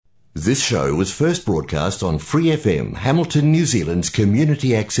This show was first broadcast on Free FM, Hamilton, New Zealand's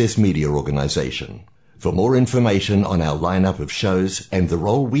community access media organisation. For more information on our lineup of shows and the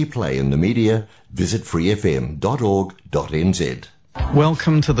role we play in the media, visit freefm.org.nz.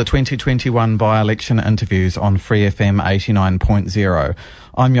 Welcome to the 2021 by-election interviews on Free FM 89.0.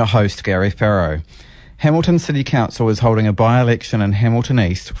 I'm your host, Gary Farrow. Hamilton City Council is holding a by-election in Hamilton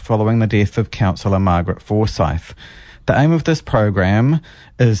East following the death of Councillor Margaret Forsyth. The aim of this program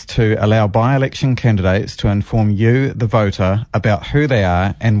is to allow by-election candidates to inform you, the voter, about who they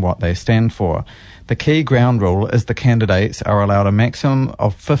are and what they stand for. The key ground rule is the candidates are allowed a maximum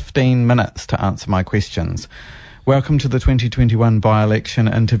of 15 minutes to answer my questions. Welcome to the 2021 by-election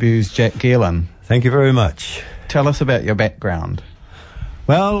interviews, Jack Gielen. Thank you very much. Tell us about your background.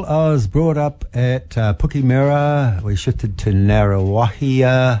 Well, I was brought up at Pukimura. We shifted to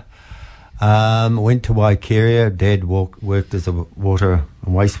Ngaruawahia. Went to Waikeria. Dad worked as a water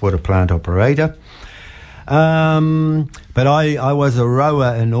and wastewater plant operator. But I was a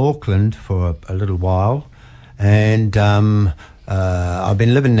rower in Auckland for a little while. And I've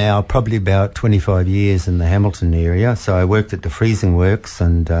been living now probably about 25 years in the Hamilton area. So I worked at the freezing works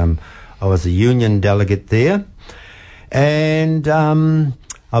and I was a union delegate there. And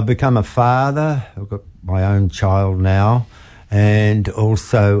I've become a father. I've got my own child now. And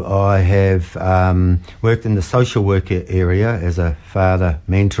also I have worked in the social work area as a father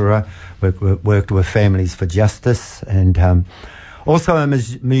mentorer, worked with Families for Justice, and also I'm a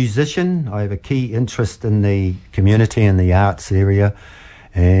musician. I have a key interest in the community and the arts area,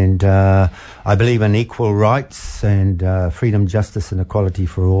 and I believe in equal rights and freedom, justice and equality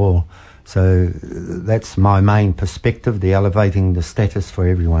for all. So that's my main perspective, the elevating the status for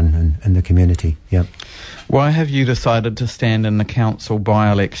everyone in the community. Yep. Why have you decided to stand in the council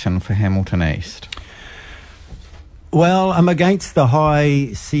by-election for Hamilton East? Well, I'm against the high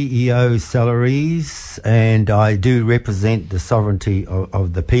CEO salaries, and I do represent the sovereignty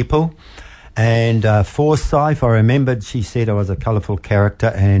of the people. And Forsyth, I remembered she said I was a colourful character,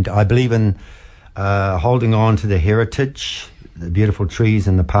 and I believe in holding on to the heritage, the beautiful trees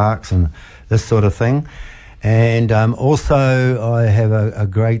in the parks and this sort of thing. And also I have a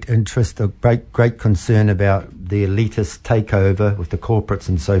great interest, a great concern about the elitist takeover with the corporates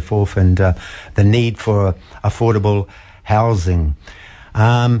and so forth, and the need for affordable housing.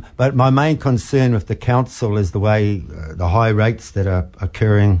 But my main concern with the council is the way the high rates that are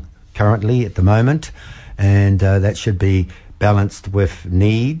occurring currently at the moment, and that should be balanced with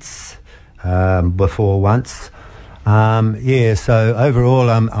needs before once. So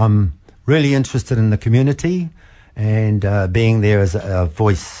overall I'm really interested in the community and being there as a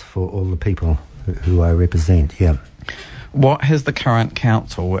voice for all the people who I represent. Yeah. What has the current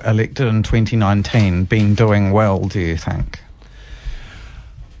council, elected in 2019, been doing well, do you think?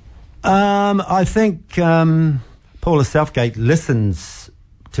 I think Paula Southgate listens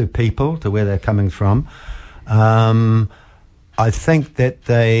to people, to where they're coming from. I think that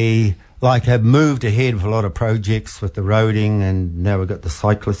they have moved ahead with a lot of projects with the roading, and now we've got the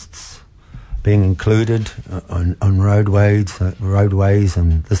cyclists being included on roadways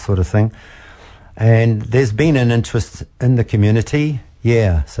and this sort of thing. And there's been an interest in the community,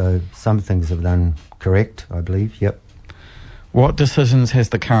 so some things have done correct, I believe, yep. What decisions has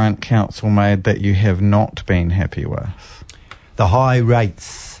the current council made that you have not been happy with? The high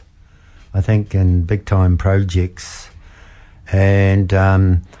rates, I think, in big-time projects. And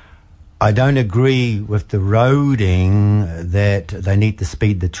I don't agree with the roading that they need to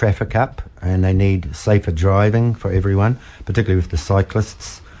speed the traffic up and they need safer driving for everyone, particularly with the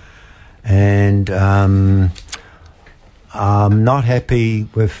cyclists. And I'm not happy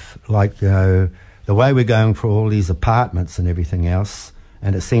with the way we're going for all these apartments and everything else.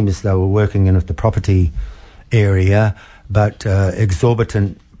 And it seems as though we're working in with the property area, but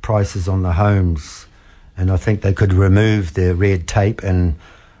exorbitant prices on the homes. And I think they could remove the red tape and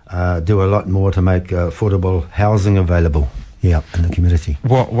do a lot more to make affordable housing available, in the community.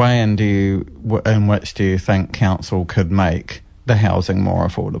 What way in which do you think council could make the housing more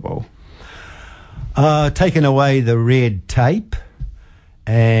affordable? Taking away the red tape,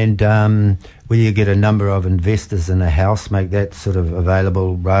 and where you get a number of investors in a house, make that sort of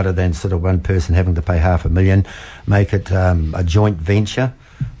available rather than sort of one person having to pay $500,000. Make it a joint venture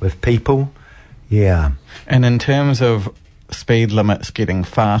with people. Yeah. And in terms of speed limits getting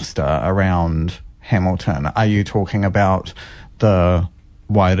faster around Hamilton, are you talking about the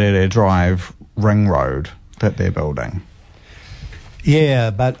Wairere Drive ring road that they're building? Yeah,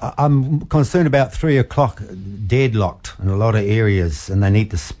 but I'm concerned about 3 o'clock deadlocked in a lot of areas, and they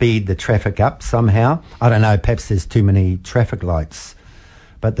need to speed the traffic up somehow. I don't know, perhaps there's too many traffic lights.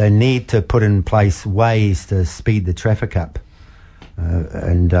 but they need to put in place ways to speed the traffic up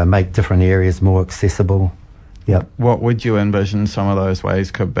and make different areas more accessible. Yep. What would you envision some of those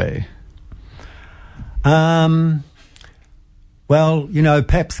ways could be? Well,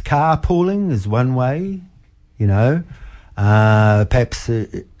 perhaps carpooling is one way, perhaps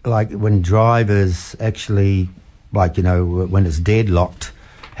like when drivers actually, when it's deadlocked,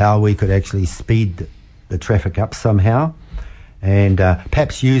 how we could actually speed the traffic up somehow, and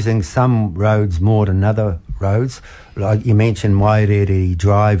perhaps using some roads more than other roads. Like you mentioned, Wairere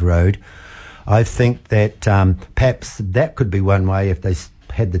Drive Road. I think that perhaps that could be one way if they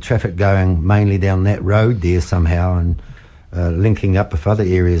had the traffic going mainly down that road there somehow and linking up with other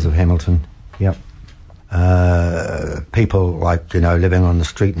areas of Hamilton. Yep. People living on the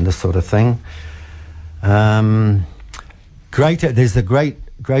street and this sort of thing. There's a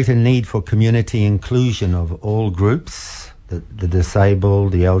greater need for community inclusion of all groups, the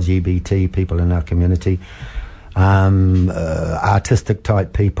disabled, the LGBT people in our community, artistic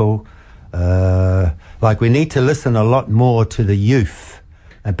type people. We need to listen a lot more to the youth,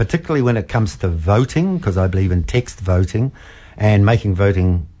 and particularly when it comes to voting, because I believe in text voting and making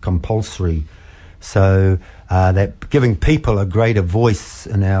voting compulsory. So that giving people a greater voice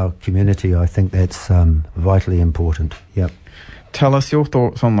in our community, I think that's vitally important. Yep. Tell us your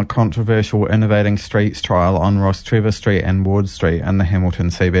thoughts on the controversial Innovating Streets trial on Ross Trevor Street and Ward Street in the Hamilton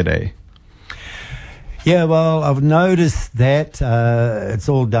CBD. Yeah, well, I've noticed that it's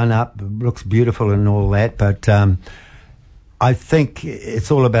all done up, looks beautiful and all that, but I think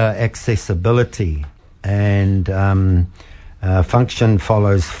it's all about accessibility, and function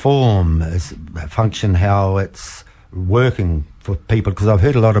follows form, function how it's working for people, because I've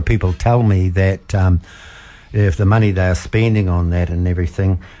heard a lot of people tell me that if the money they are spending on that and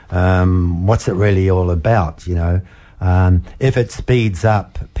everything, what's it really all about, if it speeds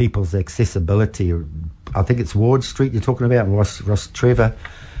up people's accessibility. I think it's Ward Street you're talking about, Ross Trevor.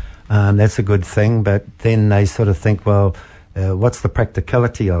 That's a good thing, but then they sort of think, well, what's the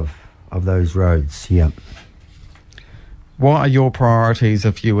practicality of those roads? Yeah. What are your priorities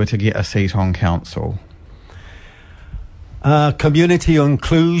if you were to get a seat on council? Community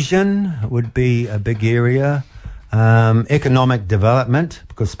inclusion would be a big area. Economic development,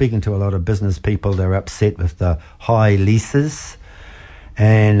 because speaking to a lot of business people, they're upset with the high leases,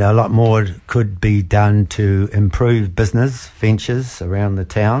 and a lot more could be done to improve business ventures around the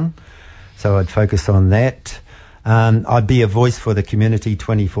town. So I'd focus on that. I'd be a voice for the community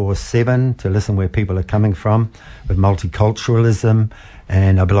 24/7 to listen where people are coming from with multiculturalism,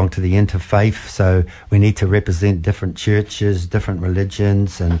 and I belong to the interfaith, so we need to represent different churches, different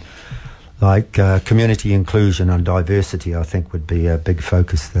religions, and community inclusion and diversity, I think, would be a big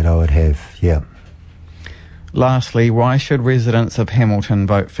focus that I would have. Yeah. Lastly, why should residents of Hamilton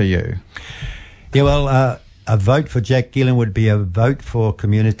vote for you? Yeah, well, a vote for Jack Gielen would be a vote for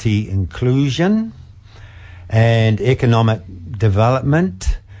community inclusion and economic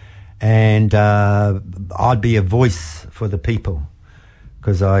development, and I'd be a voice for the people,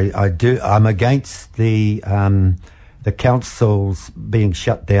 because I'm against the councils being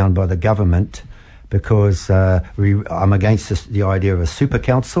shut down by the government, because I'm against the idea of a super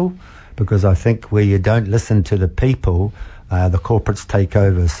council, because I think where you don't listen to the people, the corporates take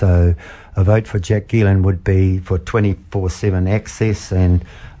over. So a vote for Jack Gielen would be for 24/7 access and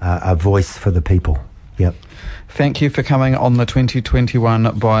a voice for the people. Yep. Thank you for coming on the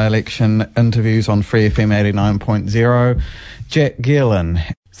 2021 by-election interviews on Free FM 89.0. Jack Gielen.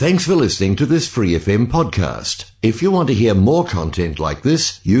 Thanks for listening to this Free FM podcast. If you want to hear more content like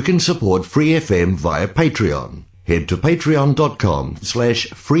this, you can support Free FM via Patreon. Head to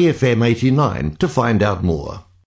patreon.com/freefm89 to find out more.